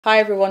Hi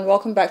everyone,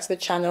 welcome back to the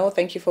channel.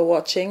 Thank you for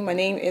watching. My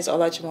name is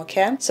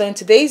Olajumoke. So in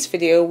today's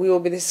video, we will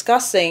be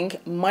discussing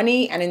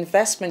money and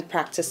investment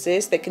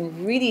practices that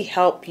can really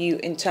help you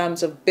in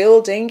terms of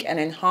building and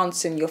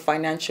enhancing your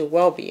financial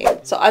well-being.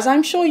 So as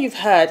I'm sure you've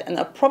heard and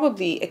are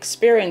probably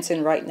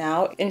experiencing right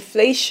now,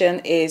 inflation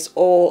is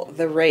all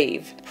the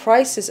rave.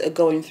 Prices are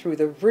going through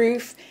the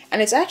roof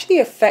and it's actually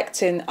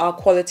affecting our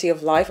quality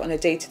of life on a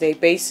day-to-day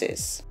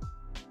basis.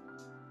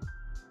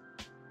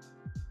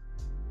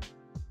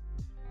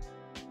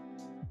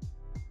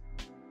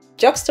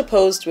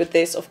 Juxtaposed with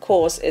this, of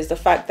course, is the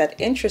fact that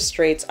interest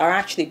rates are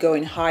actually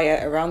going higher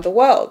around the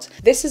world.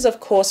 This is, of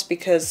course,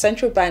 because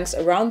central banks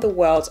around the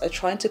world are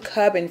trying to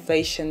curb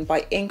inflation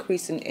by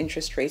increasing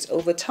interest rates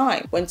over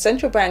time. When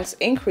central banks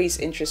increase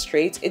interest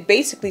rates, it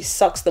basically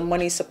sucks the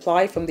money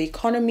supply from the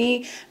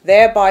economy,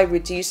 thereby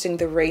reducing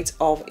the rate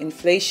of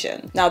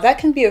inflation. Now, that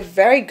can be a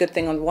very good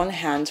thing on one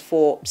hand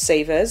for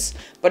savers,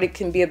 but it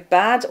can be a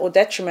bad or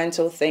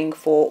detrimental thing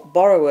for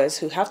borrowers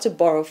who have to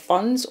borrow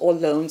funds or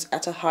loans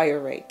at a higher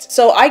rate.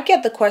 So I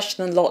get the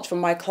question a lot from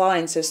my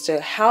clients as to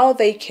how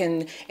they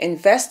can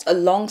invest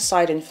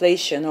alongside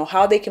inflation or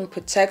how they can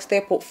protect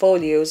their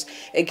portfolios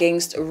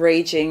against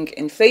raging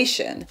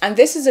inflation. And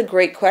this is a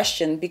great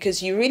question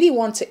because you really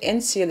want to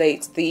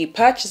insulate the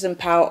purchasing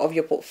power of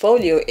your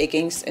portfolio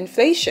against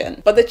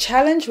inflation. But the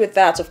challenge with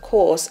that, of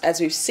course,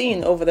 as we've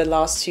seen over the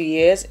last 2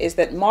 years, is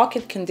that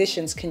market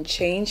conditions can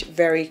change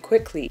very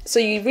quickly. So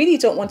you really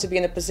don't want to be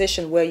in a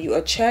position where you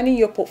are churning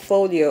your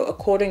portfolio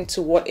according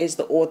to what is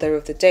the order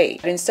of the day.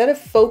 But instead of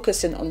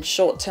focusing on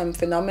short-term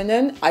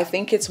phenomenon, I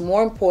think it's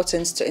more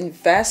important to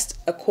invest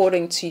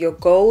according to your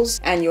goals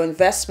and your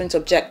investment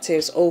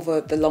objectives over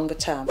the longer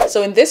term.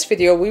 So in this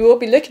video, we will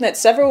be looking at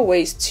several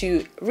ways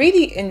to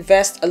really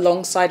invest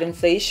alongside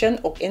inflation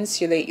or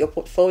insulate your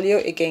portfolio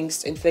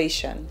against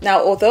inflation.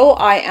 Now, although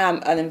I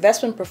am an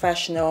investment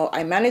professional,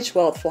 I manage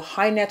wealth for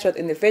high net worth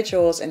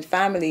individuals and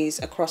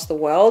families across the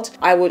world,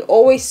 I would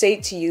always say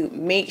to you,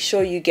 make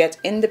sure you get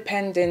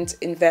independent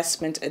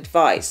investment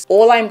advice.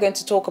 All I'm going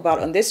to talk about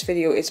on this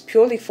video is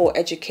purely for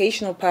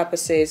educational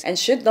purposes and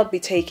should not be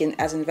taken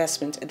as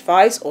investment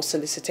advice or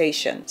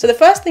solicitation. So the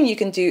first thing you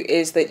can do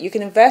is that you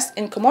can invest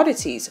in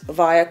commodities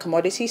via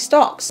commodity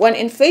stocks. When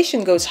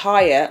inflation goes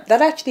higher,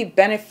 that actually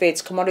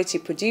benefits commodity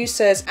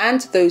producers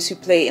and those who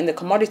play in the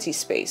commodity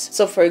space.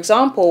 So for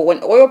example,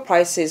 when oil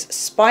prices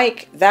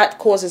spike, that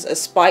causes a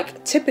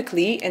spike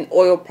typically in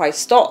oil price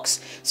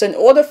stocks. So in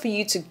order for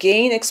you to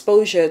gain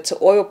exposure to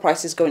oil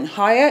prices going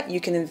higher,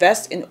 you can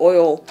invest in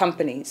oil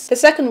companies. The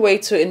second way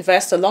to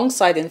invest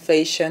alongside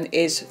inflation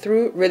is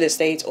through real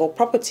estate or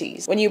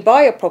properties. When you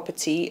buy a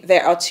property,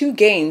 there are two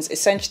gains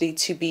essentially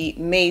to be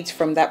made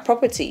from that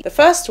property. The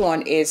first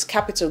one is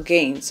capital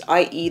gains,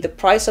 i.e. the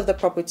price of the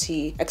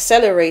property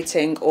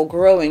accelerating or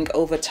growing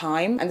over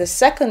time. And the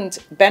second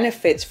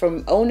benefit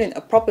from owning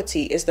a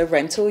property is the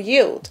rental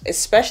yield,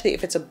 especially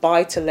if it's a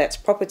buy-to-let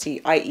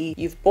property, i.e.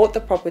 you've bought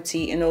the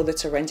property in order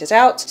to rent it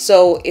out.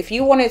 So if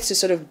you wanted to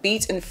sort of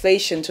beat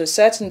inflation to a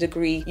certain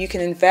degree, you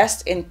can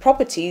invest in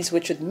properties,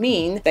 which would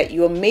mean that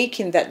you are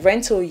making that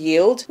rental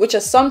yield, which are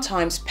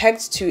sometimes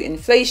pegged to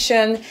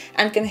inflation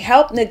and can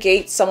help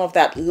negate some of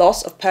that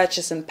loss of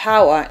purchasing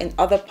power in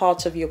other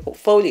parts of your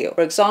portfolio.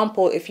 For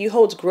example, if you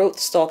hold growth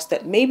stocks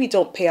that maybe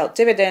don't pay out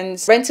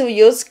dividends, rental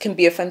yields can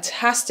be a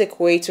fantastic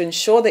way to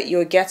ensure that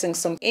you're getting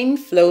some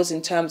inflows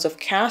in terms of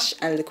cash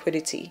and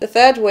liquidity. The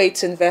third way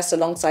to invest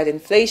alongside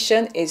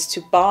inflation is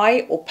to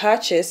buy or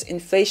purchase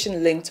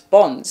inflation-linked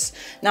bonds.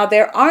 Now,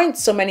 there aren't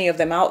so many of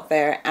them out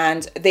there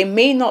and they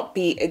may not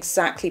be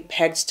exactly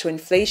pegged to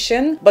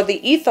inflation, but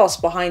the ethos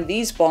behind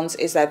these bonds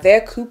is that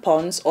their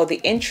coupons or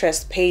the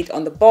interest paid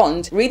on the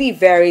bond really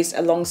varies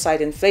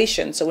alongside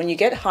inflation. So when you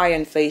get higher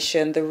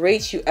inflation, the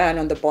rate you earn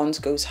on the bonds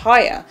goes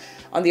higher.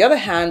 On the other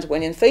hand,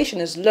 when inflation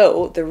is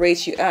low, the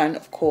rate you earn,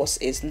 of course,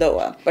 is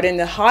lower. But in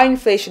the high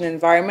inflation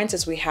environment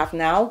as we have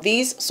now,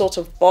 these sort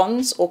of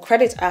bonds or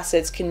credit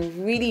assets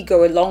can really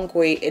go a long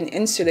way in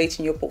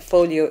insulating your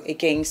portfolio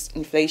against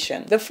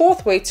inflation. The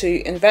fourth way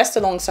to invest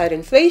alongside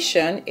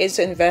inflation is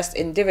to invest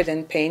in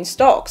dividend-paying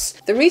stocks.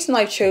 The reason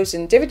I've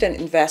chosen dividend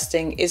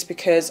investing is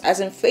because as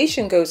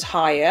inflation goes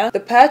higher, the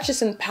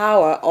purchasing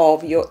power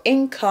of your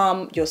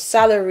income, your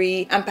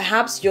salary, and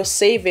perhaps your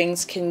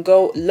savings can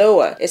go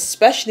lower,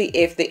 especially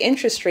if the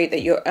interest rate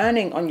that you're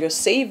earning on your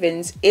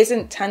savings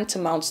isn't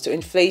tantamount to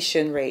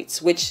inflation rates,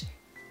 which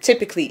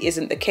typically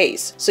isn't the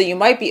case. So you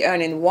might be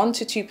earning 1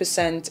 to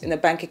 2% in a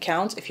bank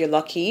account if you're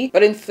lucky,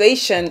 but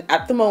inflation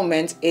at the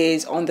moment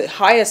is on the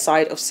higher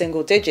side of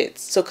single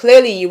digits. So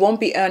clearly you won't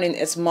be earning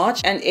as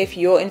much, and if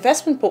your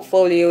investment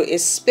portfolio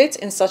is split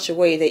in such a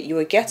way that you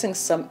are getting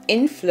some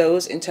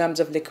inflows in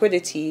terms of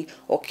liquidity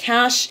or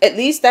cash, at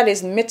least that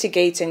is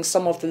mitigating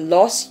some of the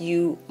loss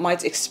you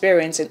might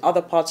experience in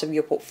other parts of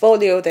your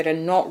portfolio that are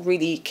not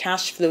really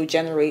cash flow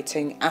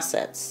generating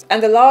assets.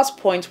 And the last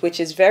point, which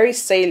is very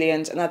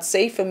salient and I'd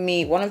say for for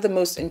me, one of the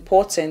most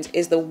important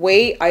is the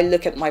way I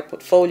look at my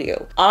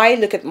portfolio. I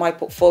look at my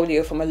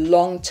portfolio from a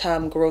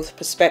long-term growth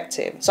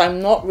perspective. So I'm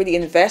not really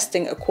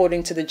investing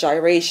according to the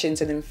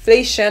gyrations in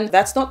inflation.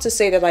 That's not to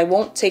say that I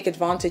won't take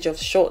advantage of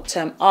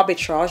short-term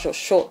arbitrage or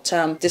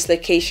short-term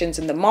dislocations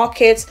in the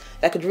markets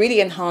that could really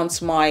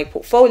enhance my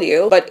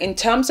portfolio. But in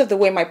terms of the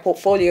way my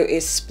portfolio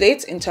is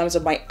split, in terms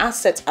of my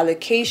asset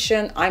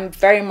allocation, I'm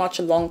very much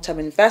a long-term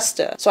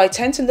investor. So I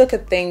tend to look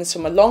at things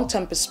from a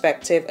long-term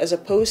perspective as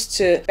opposed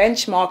to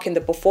benchmarking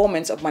the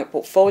performance of my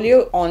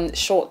portfolio on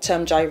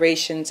short-term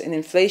gyrations in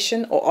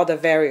inflation or other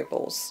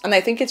variables. And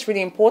I think it's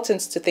really important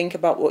to think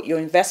about what your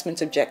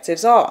investment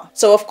objectives are.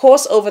 So of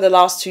course, over the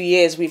last 2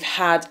 years, we've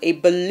had a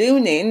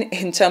ballooning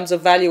in terms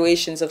of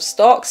valuations of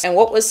stocks. And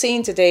what we're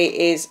seeing today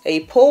is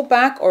a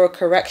pullback or a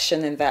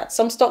correction in that.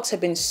 Some stocks have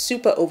been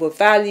super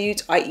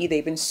overvalued, i.e.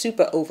 they've been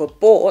super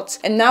overbought.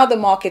 And now the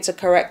markets are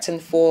correcting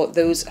for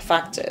those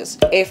factors.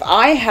 If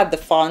I had the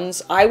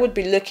funds, I would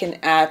be looking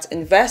at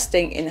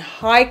investing in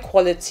high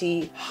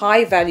quality,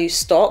 high value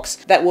stocks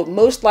that would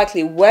most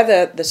likely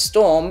weather the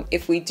storm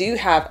if we do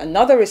have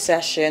another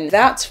recession.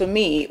 That for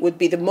me would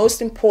be the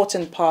most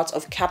important part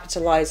of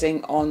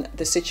capitalizing on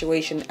the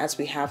situation as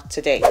we have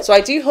today. So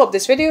I do hope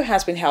this video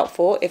has been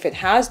helpful. If it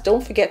has,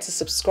 don't forget to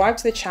subscribe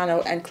to the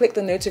channel and click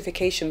the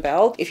notification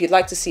bell if you'd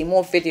like to see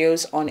more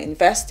videos on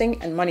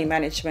investing and money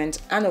management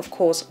and of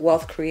course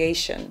wealth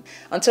creation.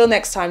 Until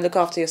next time, look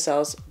after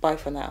yourselves. Bye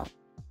for now.